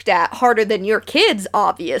worked at, harder than your kids,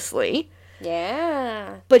 obviously.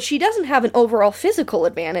 Yeah. But she doesn't have an overall physical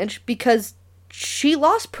advantage, because she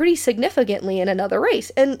lost pretty significantly in another race.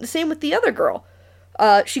 And the same with the other girl.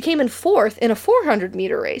 She came in 4th in a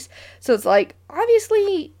 400-meter race. So it's like,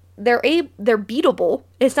 obviously, they're beatable.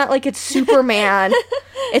 It's not like it's Superman.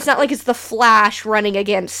 It's not like it's the Flash running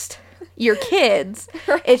against your kids.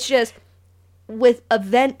 Right. It's just, with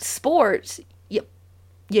event sports,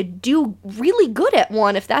 you do really good at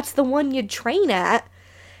one if that's the one you train at.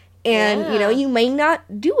 And, you know, you may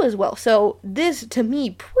not do as well. So this, to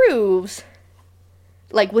me, proves,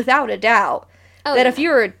 like, without a doubt, that if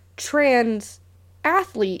you're a trans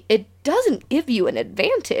athlete, it doesn't give you an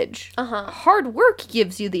advantage. Hard work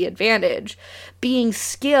gives you the advantage. Being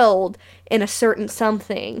skilled in a certain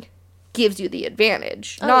something gives you the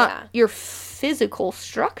advantage, not your physical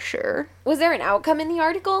structure. Was there an outcome in the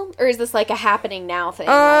article, or is this like a happening now thing?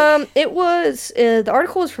 It was, the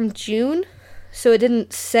article was from June, so it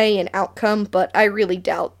didn't say an outcome, but I really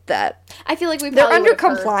doubt that. I feel like they're under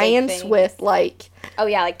compliance with, like... Oh,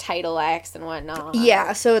 yeah, like Title X and whatnot.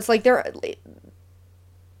 Yeah, so it's like they're...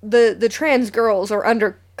 The trans girls are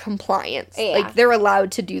under compliance. Yeah. Like, they're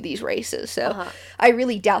allowed to do these races, so I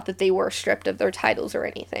really doubt that they were stripped of their titles or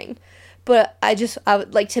anything. But I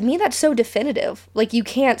would, like, to me, that's so definitive. Like, you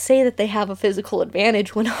can't say that they have a physical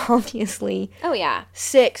advantage when obviously... Oh, yeah.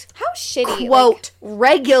 6... How shitty, quote,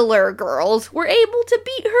 regular girls were able to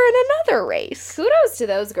beat her in another race. Kudos to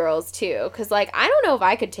those girls, too. Because, like, I don't know if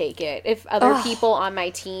I could take it. If other people on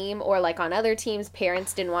my team or, like, on other teams,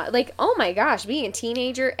 parents didn't want... Like, oh, my gosh, being a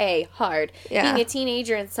teenager, hard. Yeah. Being a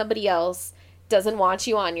teenager and somebody else doesn't want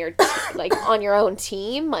you on your, like, on your own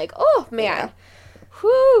team. Like, oh, man. Yeah.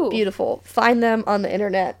 Whew. Beautiful. Find them on the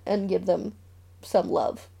internet and give them some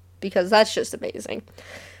love, because that's just amazing.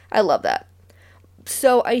 I love that.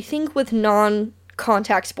 So I think with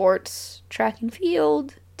non-contact sports, track and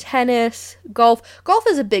field, tennis, golf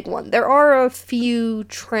is a big one. There are a few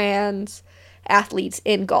trans athletes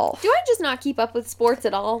in golf. Do I just not keep up with sports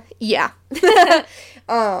at all? Yeah.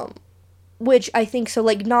 Which I think, so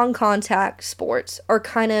like non-contact sports are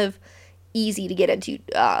kind of easy to get into.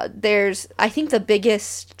 I think the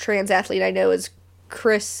biggest trans athlete I know is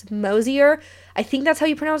Chris Mosier. I think that's how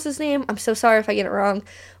you pronounce his name. I'm so sorry if I get it wrong.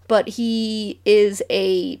 But he is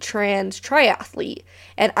a trans triathlete.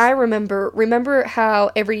 And I remember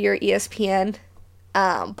how every year ESPN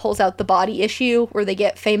pulls out the body issue where they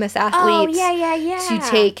get famous athletes to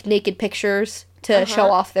take naked pictures to show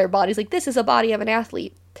off their bodies. Like, this is a body of an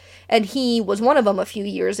athlete. And he was one of them a few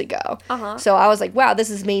years ago. So I was like, wow, this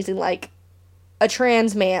is amazing. Like, a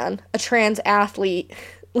trans man, a trans athlete,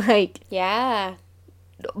 like... Yeah.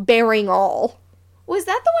 Bearing all. Was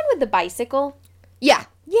that the one with the bicycle? Yeah.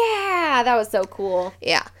 Yeah, that was so cool.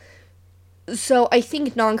 Yeah. So I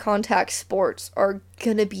think non-contact sports are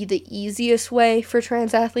gonna be the easiest way for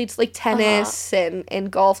trans athletes, like tennis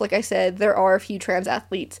and golf. Like I said, there are a few trans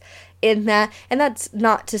athletes in that. And that's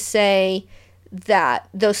not to say that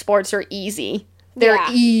those sports are easy. They're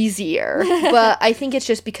easier. But I think it's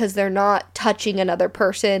just because they're not touching another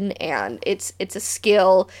person, and it's a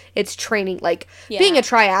skill, it's training. Like, being a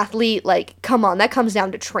triathlete, like, come on, that comes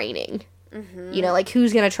down to training. You know, like,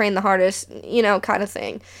 who's going to train the hardest, you know, kind of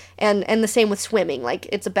thing. And the same with swimming. Like,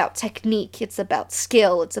 it's about technique, it's about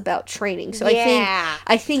skill, it's about training. So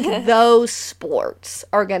I think those sports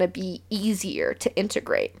are going to be easier to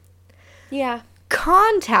integrate. Yeah.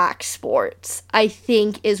 Contact sports, I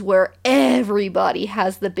think, is where everybody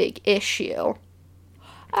has the big issue.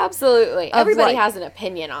 Absolutely. Everybody has an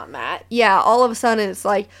opinion on that. Yeah, all of a sudden it's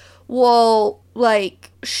like, well,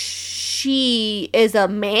 like, she is a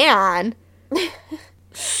man,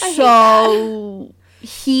 so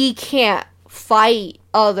he can't fight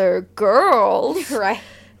other girls. Right.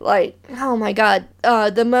 Like, oh my god. I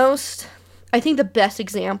think the best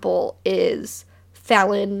example is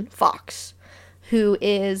Fallon Fox, who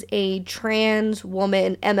is a trans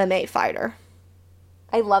woman MMA fighter.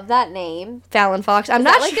 I love that name. Fallon Fox. Is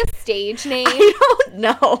that like a stage name? I don't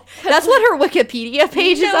know. That's what her Wikipedia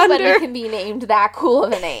page is under. Nobody can be named that cool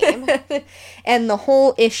of a name. And the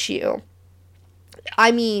whole issue,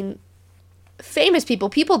 I mean, famous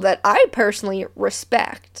people that I personally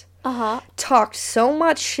respect, talked so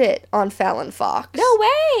much shit on Fallon Fox. No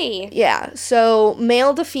way! Yeah, so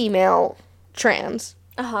male to female trans,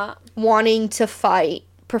 wanting to fight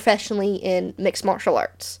professionally in mixed martial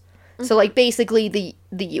arts. So, like, basically the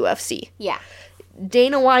UFC. Yeah.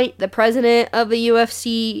 Dana White, the president of the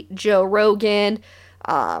UFC, Joe Rogan,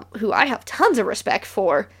 who I have tons of respect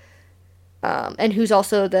for, and who's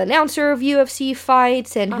also the announcer of UFC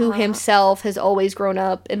fights, and who himself has always grown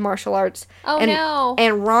up in martial arts. Oh, no.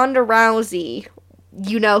 And Ronda Rousey,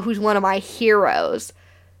 you know, who's one of my heroes.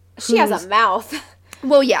 She has a mouth.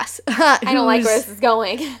 Well, yes. I don't like where this is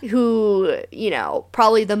going. Who, you know,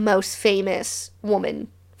 probably the most famous woman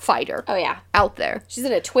fighter out there. She's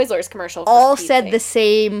in a Twizzlers commercial. All said the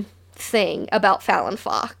same thing about Fallon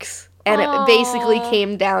Fox. And it basically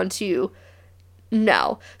came down to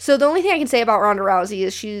no. So the only thing I can say about Ronda Rousey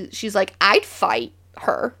is she's like, I'd fight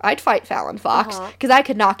her. I'd fight Fallon Fox because I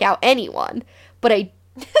could knock out anyone. But I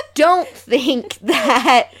don't think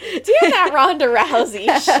that... Damn that Ronda Rousey.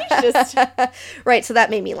 She's just... Right, so that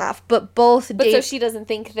made me laugh. But both... so she doesn't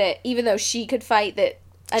think that even though she could fight, that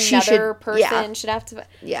another person should have to...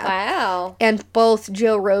 Yeah. Wow. And both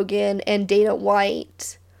Joe Rogan and Dana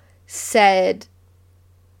White said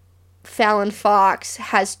Fallon Fox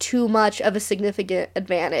has too much of a significant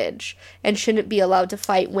advantage and shouldn't be allowed to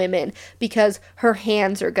fight women because her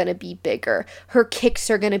hands are going to be bigger. Her kicks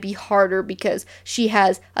are going to be harder because she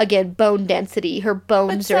has, again, bone density. Her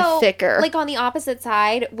bones are thicker. Like, on the opposite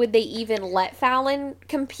side, would they even let Fallon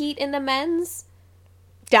compete in the men's?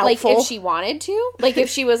 Doubtful. Like, if she wanted to? Like, if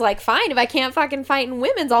she was like, fine, if I can't fucking fight in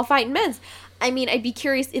women's, I'll fight in men's. I mean, I'd be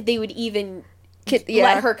curious if they would even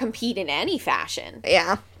let her compete in any fashion.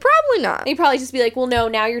 Yeah. Probably not. They'd probably just be like, well, no,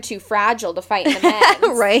 now you're too fragile to fight in the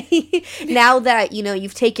men's. Right. Now that, you know,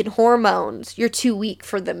 you've taken hormones, you're too weak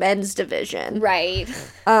for the men's division. Right.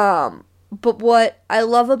 But what I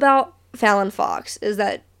love about Fallon Fox is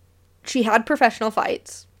that she had professional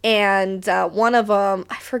fights. And one of them,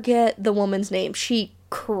 I forget the woman's name, she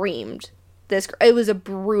creamed this. It was a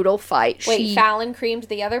brutal fight. Wait, Fallon creamed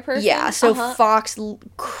the other person? Yeah, so Fox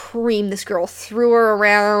creamed this girl, threw her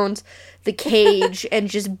around the cage, and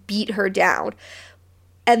just beat her down.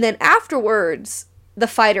 And then afterwards, the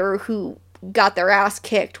fighter who got their ass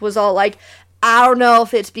kicked was all like, I don't know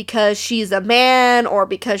if it's because she's a man or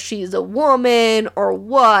because she's a woman or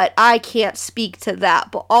what. I can't speak to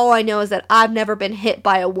that. But all I know is that I've never been hit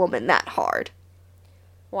by a woman that hard.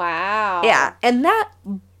 Wow. Yeah, and that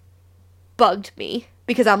bugged me.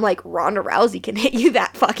 Because I'm like, Ronda Rousey can hit you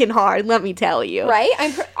that fucking hard, let me tell you. Right?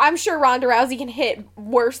 I'm sure Ronda Rousey can hit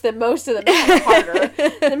worse than most of the men, harder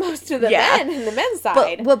than most of the men in the men's side.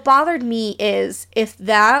 But what bothered me is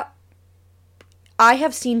I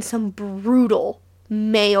have seen some brutal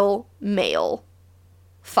male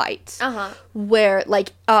fights. Where,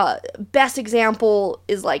 like, best example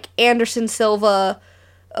is, like, Anderson Silva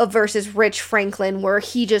versus Rich Franklin, where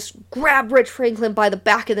he just grabbed Rich Franklin by the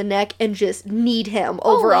back of the neck and just kneed him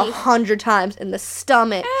over 100 times in the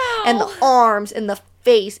stomach and the arms and the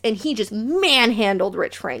face, and he just manhandled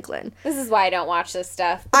Rich Franklin. This is why I don't watch this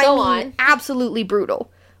stuff. Go on. Absolutely brutal.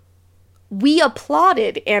 We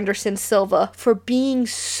applauded Anderson Silva for being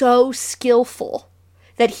so skillful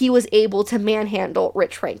that he was able to manhandle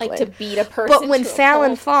Rich Franklin. Like, to beat a person. But when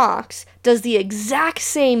Fallon Fox does the exact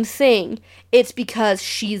same thing, it's because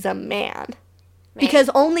she's a man. Because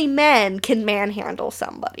only men can manhandle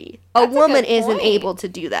somebody. A woman isn't able to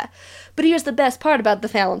do that. But here's the best part about the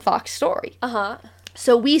Fallon Fox story.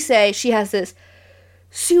 So we say she has this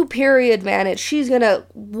superior advantage. She's gonna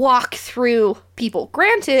walk through people.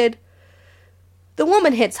 Granted, the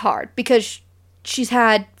woman hits hard because she's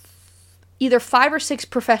had either 5 or 6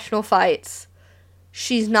 professional fights.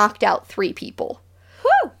 She's knocked out 3 people.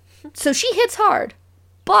 Whew. So she hits hard,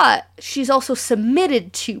 but she's also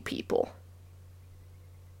submitted 2 people.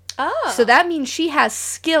 Oh. So that means she has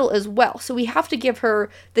skill as well. So we have to give her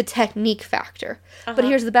the technique factor. But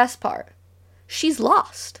here's the best part. She's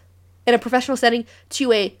lost in a professional setting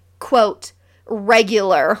to a, quote,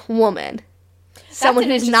 regular woman. Someone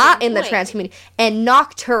who's not in the trans community, and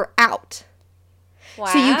knocked her out. Wow.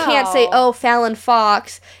 So you can't say, oh, Fallon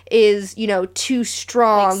Fox is, too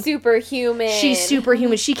strong. Like superhuman. She's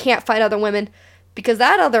superhuman. She can't fight other women. Because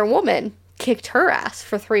that other woman kicked her ass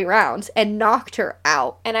for 3 rounds and knocked her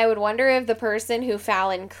out. And I would wonder if the person who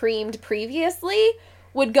Fallon creamed previously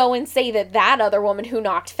would go and say that other woman who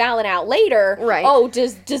knocked Fallon out later, right? Oh,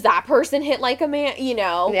 does that person hit like a man?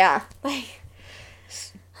 Yeah. Like,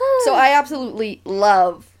 so I absolutely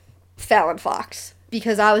love Fallon Fox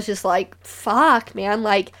because I was just like, fuck, man.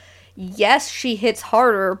 Like, yes, she hits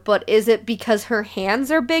harder, but is it because her hands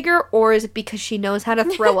are bigger or is it because she knows how to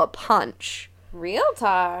throw a punch? Real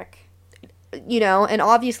talk. And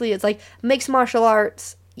obviously it's like mixed martial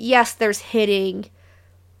arts. Yes, there's hitting,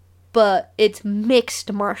 but it's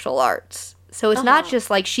mixed martial arts. So it's not just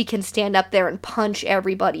like she can stand up there and punch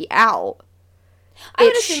everybody out.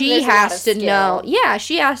 She has to know. Yeah,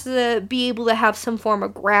 she has to be able to have some form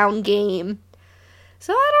of ground game.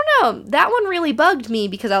 So I don't know. That one really bugged me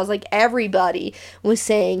because I was like, everybody was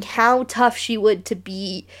saying how tough she would to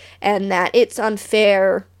beat and that it's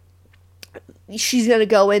unfair. She's going to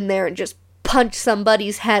go in there and just punch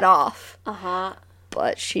somebody's head off.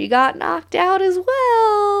 But she got knocked out as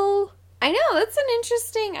well. I know. That's an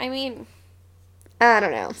interesting, I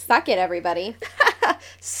don't know. Suck it, everybody.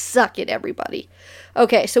 Suck it, everybody.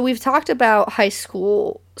 Okay, so we've talked about high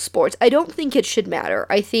school sports. I don't think it should matter.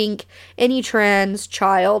 I think any trans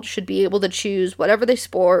child should be able to choose whatever they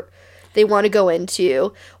sport they want to go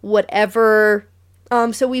into, whatever.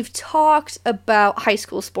 So we've talked about high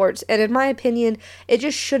school sports, and in my opinion, it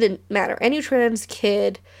just shouldn't matter. Any trans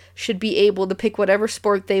kid should be able to pick whatever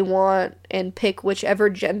sport they want and pick whichever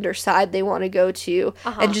gender side they want to go to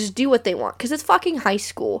and just do what they want. Because it's fucking high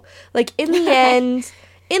school. Like, in the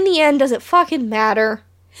end, does it fucking matter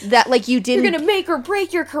that, like, you didn't... You're gonna make or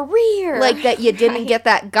break your career. Like, that you didn't get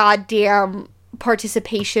that goddamn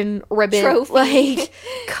participation ribbon. Trophy. Like,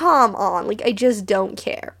 come on. Like, I just don't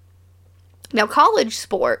care. Now, college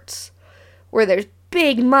sports, where there's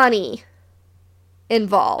big money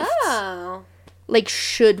involved. Oh. Like,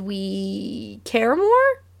 should we care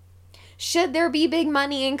more? Should there be big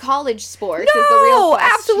money in college sports? No, is the real question.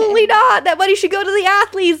 Absolutely not. That money should go to the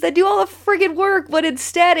athletes that do all the friggin' work, but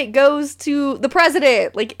instead it goes to the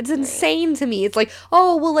president. Like, it's insane to me. It's like,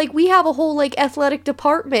 oh, well, like, we have a whole, like, athletic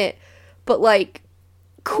department, but, like,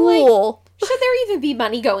 cool. Like, should there even be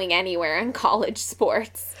money going anywhere in college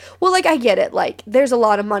sports? Well, like, I get it. Like, there's a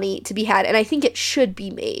lot of money to be had, and I think it should be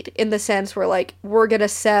made in the sense where, like, we're gonna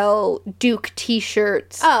sell Duke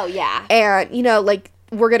t-shirts. Oh, yeah. And, like,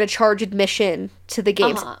 we're gonna charge admission to the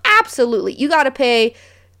games. Absolutely. You gotta pay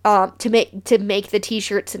to make the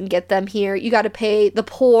t-shirts and get them here. You gotta pay the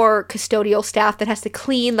poor custodial staff that has to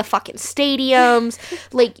clean the fucking stadiums.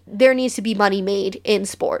 Like, there needs to be money made in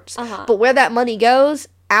sports. But where that money goes,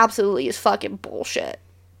 absolutely is fucking bullshit.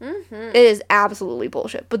 It is absolutely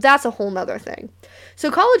bullshit. But that's a whole nother thing. So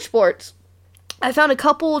college sports, I found a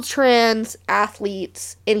couple trans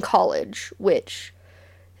athletes in college, which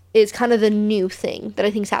is kind of the new thing that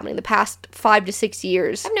I think is happening. The past 5 to 6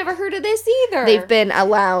 years, I've never heard of this either. they've been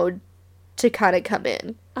allowed to kind of come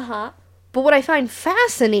in. Uh-huh. But what I find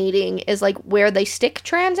fascinating is, like, where they stick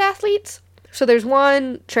trans athletes. So there's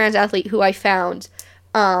one trans athlete who I found,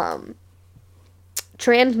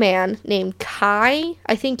 trans man named Kai.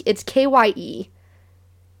 I think it's Kye.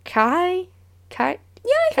 Kai? Yeah,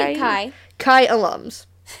 I think Kai. Kai alums.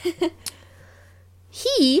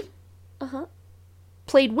 He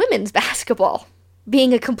played women's basketball.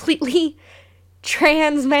 Being a completely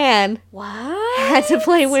trans man. What? Had to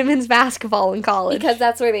play women's basketball in college. Because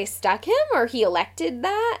that's where they stuck him, or he elected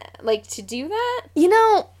that? Like, to do that? You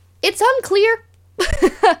know, it's unclear.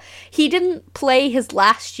 He didn't play his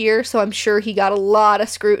last year, so I'm sure he got a lot of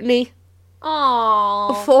scrutiny.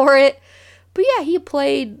 Aww. For it. But yeah, he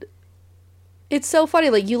played. It's so funny.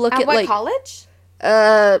 Like, you look at what like college?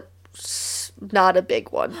 Not a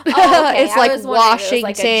big one. Oh, okay. It's like Washington. It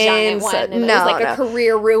was like a giant one, and it was like a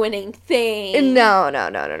career-ruining thing.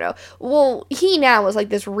 No. Well, he now is like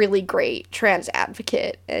this really great trans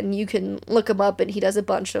advocate, and you can look him up, and he does a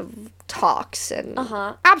bunch of talks, and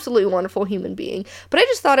absolutely wonderful human being. But I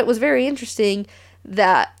just thought it was very interesting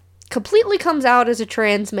that completely comes out as a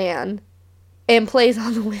trans man and plays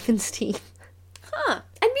on the women's team. Huh.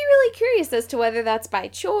 I'd be really curious as to whether that's by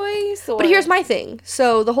choice or... But here's my thing.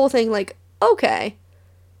 So the whole thing, like, okay.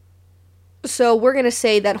 So we're going to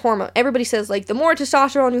say that hormone... Everybody says, like, the more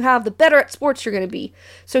testosterone you have, the better at sports you're going to be.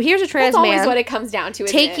 So here's a trans man... That's always what it comes down to,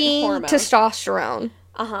 isn't it? Taking testosterone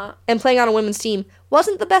Uh-huh. and playing on a women's team.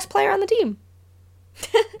 Wasn't the best player on the team.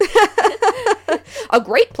 A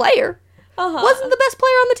great player. Wasn't the best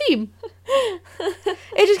player on the team.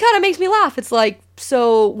 It just kind of makes me laugh. It's like,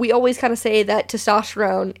 so we always kind of say that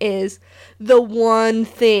testosterone is the one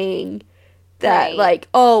thing that, right. like,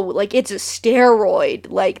 oh, like, it's a steroid.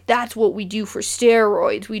 Like, that's what we do for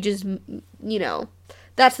steroids. We just, you know,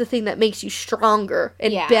 that's the thing that makes you stronger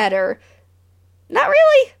and better. Not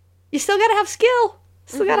really. You still gotta have skill.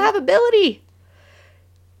 Still gotta have ability.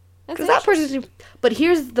 Because that person... But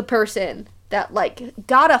here's the person that, like,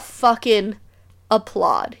 gotta fucking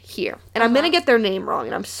applaud here. And I'm gonna get their name wrong,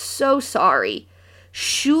 and I'm so sorry.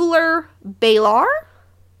 Schuler Baylor,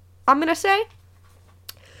 I'm gonna say.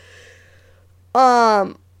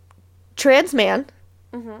 Trans man.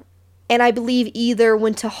 And I believe either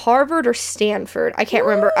went to Harvard or Stanford. I can't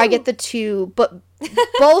remember. I get the two. But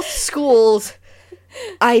both schools,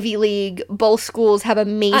 Ivy League, both schools have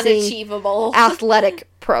amazing unachievable athletic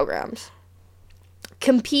programs.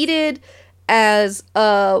 Competed as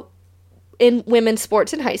in women's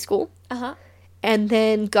sports in high school. And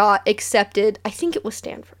then got accepted. I think it was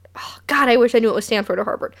Stanford. Oh, God, I wish I knew it was Stanford or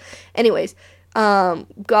Harvard. Anyways,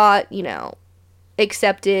 got, you know,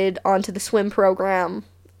 accepted onto the swim program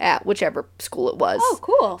at whichever school it was. Oh,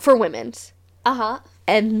 cool. For women's.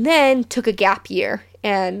 And then took a gap year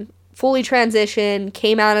and fully transitioned,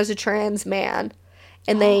 came out as a trans man.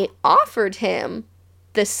 And they offered him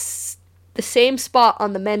the same spot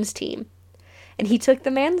on the men's team. And he took the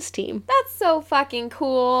men's team. That's so fucking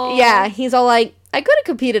cool. Yeah, he's all like, I could have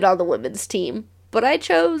competed on the women's team, but I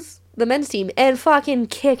chose the men's team and fucking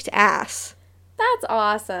kicked ass. That's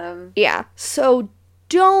awesome. Yeah, so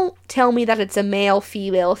don't tell me that it's a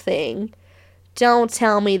male-female thing. Don't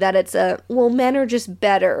tell me that it's men are just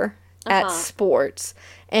better at sports,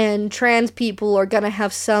 and trans people are gonna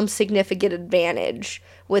have some significant advantage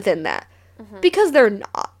within that. Because they're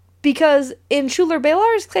not. Because in Schuler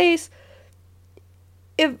Baylor's case,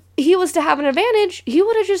 if he was to have an advantage, he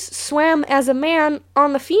would have just swam as a man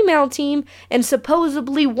on the female team and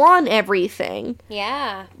supposedly won everything.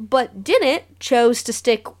 Yeah. But didn't, chose to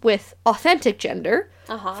stick with authentic gender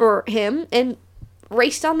for him and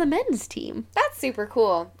raced on the men's team. That's super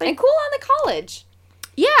cool. Like, and cool on the college.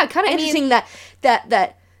 Yeah, kind of interesting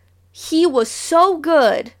that he was so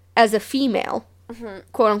good as a female,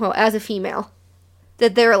 quote unquote, as a female,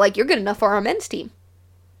 that they were like, you're good enough for our men's team.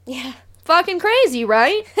 Yeah. Fucking crazy,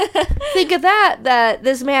 right? Think of that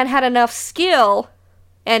this man had enough skill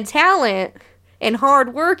and talent and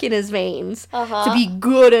hard work in his veins to be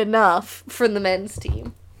good enough for the men's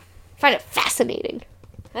team. I find it fascinating.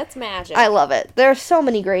 That's magic. I love it. There are so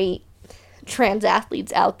many great trans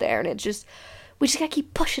athletes out there, and we just gotta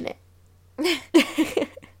keep pushing it.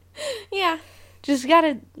 Yeah. Just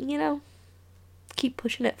gotta, keep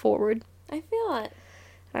pushing it forward. I feel it.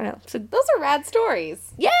 I don't know. So those are rad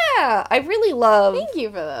stories. Yeah, I really love. Thank you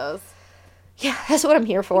for those. Yeah, that's what I'm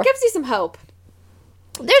here for. It gives you some hope.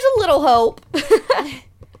 There's a little hope.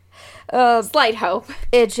 Slight hope.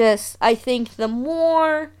 I think the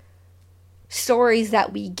more stories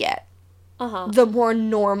that we get, the more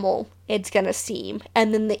normal it's going to seem,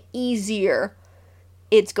 and then the easier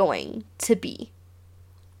it's going to be.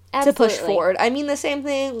 Absolutely. To push forward. I mean, the same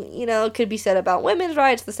thing, you know, could be said about women's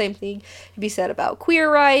rights. The same thing could be said about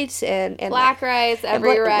queer rights and Black rights,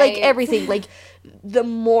 every right. Like, everything. Like, the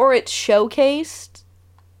more it's showcased,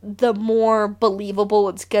 the more believable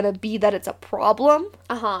it's going to be that it's a problem.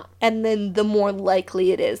 Uh-huh. And then the more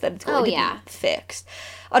likely it is that it's going to be fixed.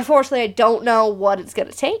 Unfortunately, I don't know what it's going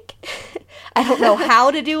to take. I don't know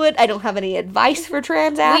how to do it. I don't have any advice for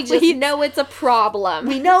trans athletes. We just know it's a problem.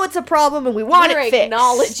 We know it's a problem and we want it fixed. We're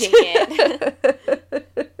acknowledging it.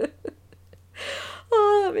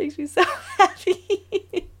 Oh, that makes me so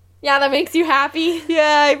happy. Yeah, that makes you happy?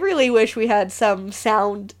 Yeah, I really wish we had some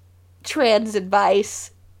sound trans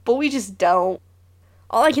advice, but we just don't.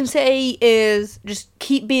 All I can say is just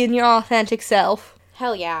keep being your authentic self.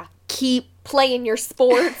 Hell yeah. Keep playing your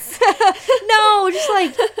sports. No, just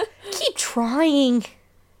like keep trying.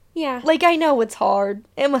 Yeah. Like, I know it's hard.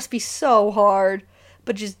 It must be so hard.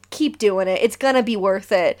 But just keep doing it. It's gonna be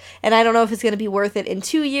worth it. And I don't know if it's gonna be worth it in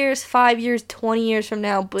 2 years, 5 years, 20 years from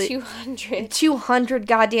now, but 200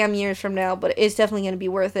 goddamn years from now, but it's definitely gonna be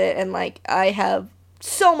worth it. And like, I have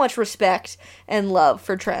so much respect and love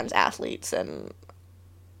for trans athletes, and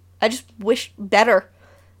I just wish better.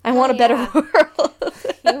 I want a better world.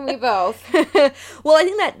 You and me both. Well, I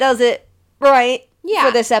think that does it, right? Yeah.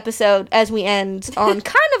 For this episode, as we end on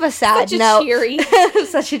kind of a sad note.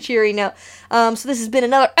 Such a cheery note. So this has been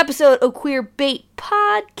another episode of QueerBait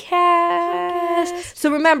Podcast.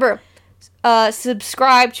 So remember,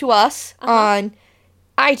 subscribe to us on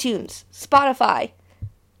iTunes, Spotify.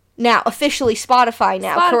 Now, officially Spotify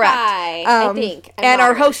now, correct? I think. And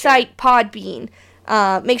our host site, Podbean.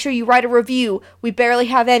 Make sure you write a review. We barely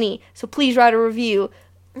have any, so please write a review.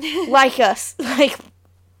 Like us. Like,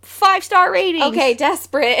 5-star ratings. Okay,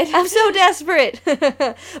 desperate. I'm so desperate.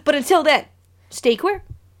 But until then, stay queer.